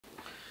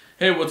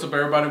Hey, what's up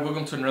everybody?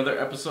 Welcome to another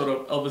episode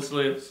of Elvis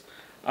Lives.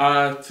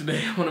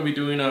 Today I want to be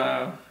doing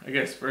I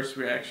guess first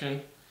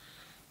reaction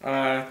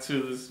to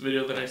this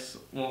video that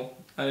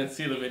I didn't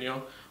see the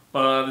video,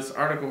 but this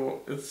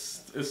article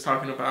is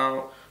talking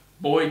about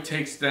boy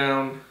takes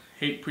down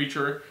hate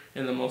preacher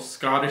in the most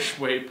Scottish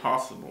way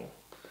possible.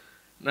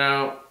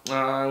 Now,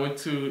 I went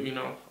to,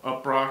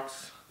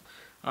 Uproxx,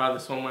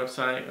 this one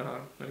website,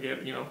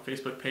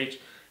 Facebook page,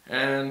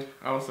 and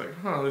I was like,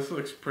 huh, this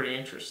looks pretty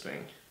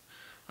interesting.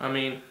 I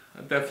mean,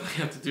 I definitely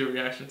have to do a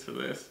reaction to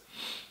this.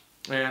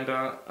 And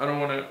I don't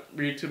want to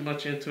read too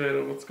much into it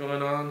or what's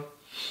going on.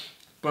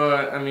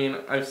 But, I mean,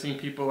 I've seen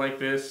people like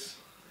this,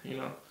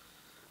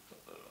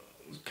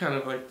 kind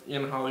of like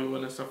in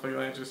Hollywood and stuff like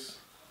that. Just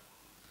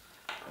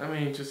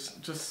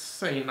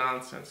saying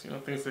nonsense,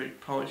 things they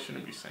probably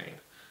shouldn't be saying.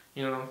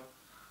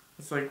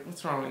 It's like,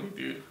 what's wrong with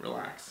you, dude?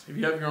 Relax. If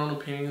you have your own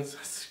opinions,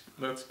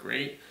 that's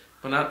great.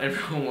 But not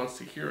everyone wants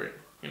to hear it,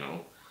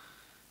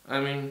 I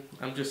mean,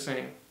 I'm just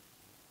saying.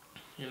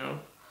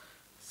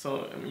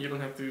 So I mean, you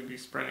don't have to be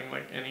spreading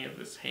like any of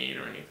this hate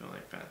or anything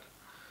like that.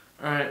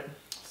 Alright,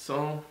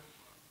 so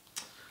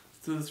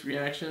let's do this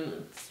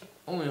reaction. It's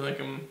only like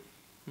a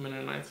minute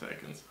and 9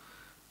 seconds.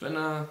 Then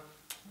I'll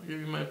give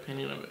you my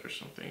opinion of it or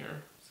something,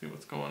 or see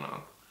what's going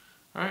on.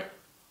 Alright,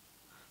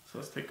 so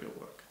let's take a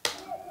look.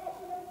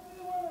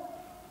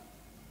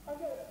 I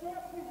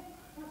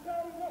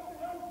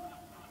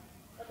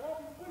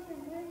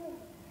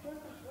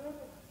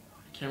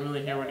can't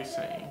really hear what he's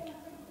saying.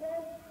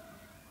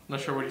 Not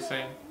sure what he's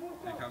saying.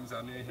 Here comes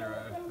our new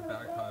hero, the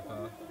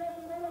bagpiper.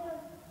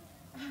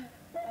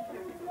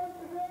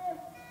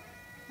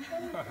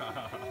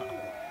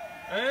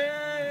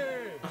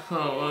 Hey!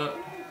 Oh, what?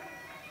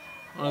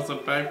 Oh, it's a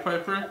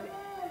bagpiper?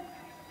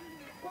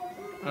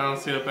 I don't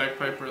see a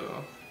bagpiper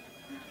though.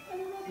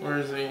 Where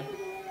is he?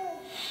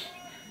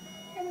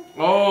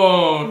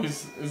 Oh,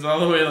 he's all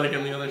the way like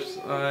on the other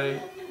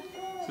side.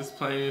 Just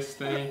playing his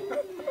thing.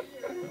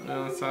 On the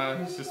other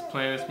side, he's just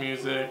playing his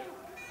music.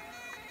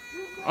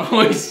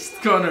 Oh, he's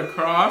going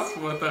across?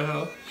 What the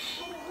hell?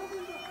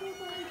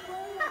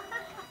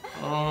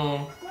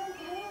 Oh.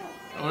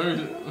 What is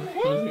he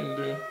gonna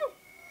do?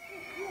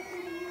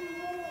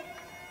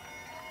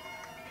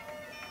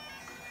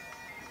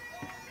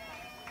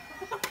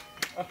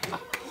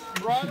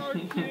 Right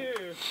on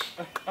cue!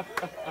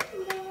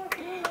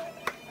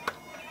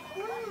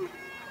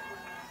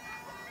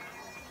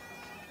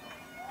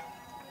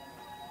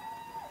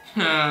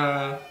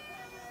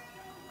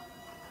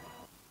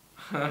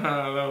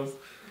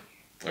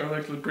 That was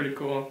actually pretty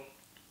cool.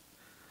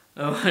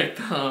 I liked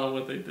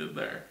what they did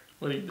there.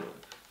 What he did.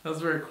 That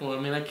was very cool. I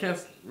mean, I can't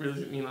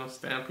really,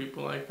 stand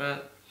people like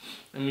that.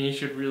 I mean, you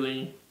should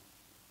really,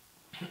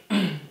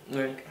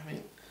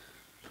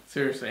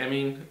 seriously. I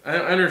mean, I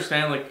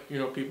understand,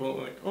 people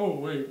like, oh,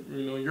 wait,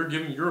 you're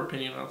giving your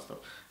opinion on stuff.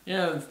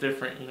 Yeah, it's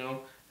different,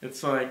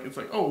 It's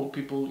like, oh,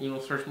 people,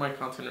 search my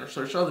content or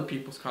search other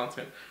people's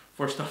content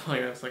for stuff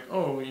like that. It's like,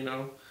 oh,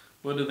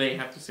 what do they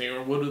have to say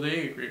or what do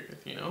they agree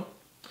with,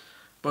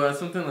 But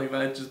something like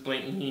that, just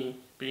blatantly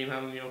being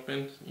out in the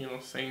open,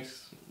 saying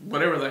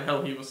whatever the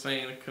hell he was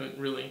saying, I couldn't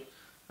really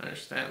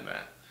understand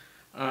that.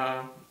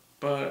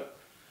 But,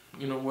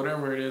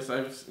 whatever it is,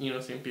 I've,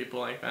 seen people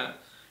like that.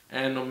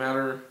 And no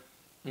matter,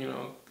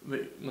 no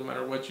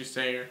matter what you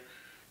say or,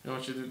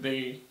 what you do,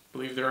 they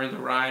believe they're in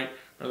the right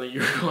or that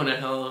you're going to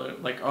hell or,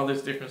 all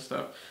this different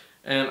stuff.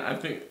 And I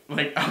think,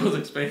 I was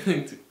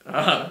expecting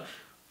to,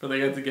 for the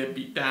guy to get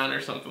beat down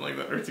or something like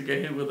that, or to get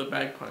hit with the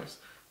bagpipes.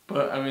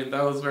 But, I mean,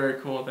 that was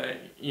very cool that,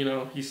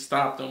 he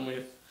stopped them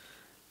with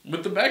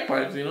the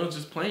bagpipes,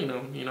 just playing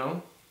them,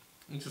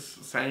 and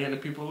just sang it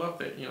and people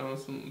loved it,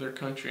 it's in their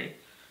country.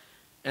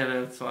 And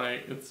it's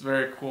like, it's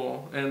very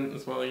cool. And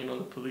as well,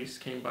 the police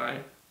came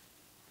by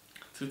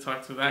to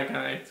talk to that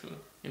guy, to,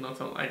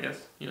 tell him, I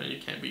guess, you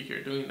can't be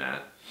here doing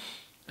that.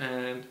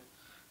 And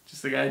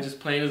just the guy just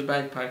playing his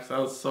bagpipes, that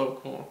was so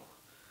cool.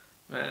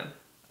 Man,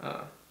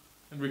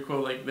 it'd be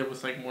cool, there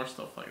was, more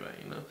stuff like that,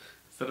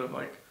 instead of,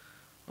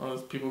 all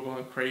those people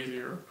going crazy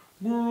or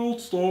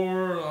world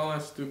star, all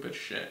that stupid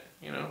shit,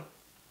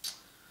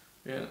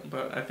 Yeah,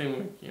 but I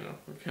think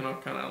we can all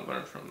kind of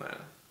learn from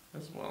that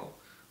as well.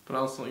 But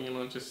also,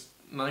 just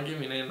not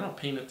giving in, not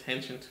paying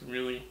attention to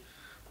really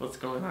what's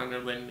going on or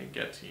letting it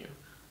get to you,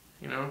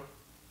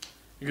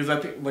 Because I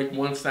think,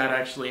 once that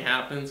actually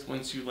happens,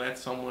 once you let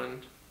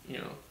someone,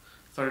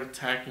 start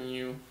attacking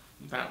you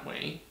that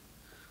way,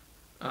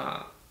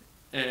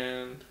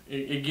 and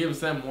it gives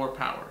them more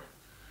power,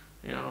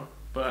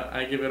 But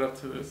I give it up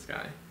to this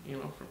guy,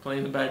 for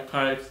playing the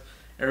bagpipes,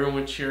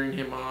 everyone cheering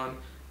him on,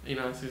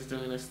 as he's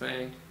doing his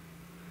thing.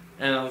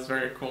 And that was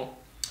very cool.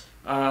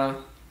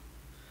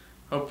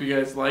 Hope you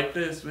guys liked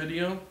this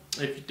video.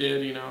 If you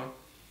did,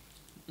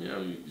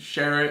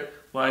 share it,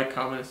 like,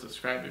 comment,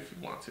 subscribe if you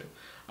want to.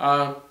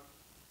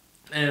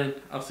 And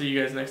I'll see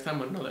you guys next time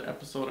with another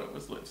episode of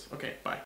Elvis Lives. Okay, bye.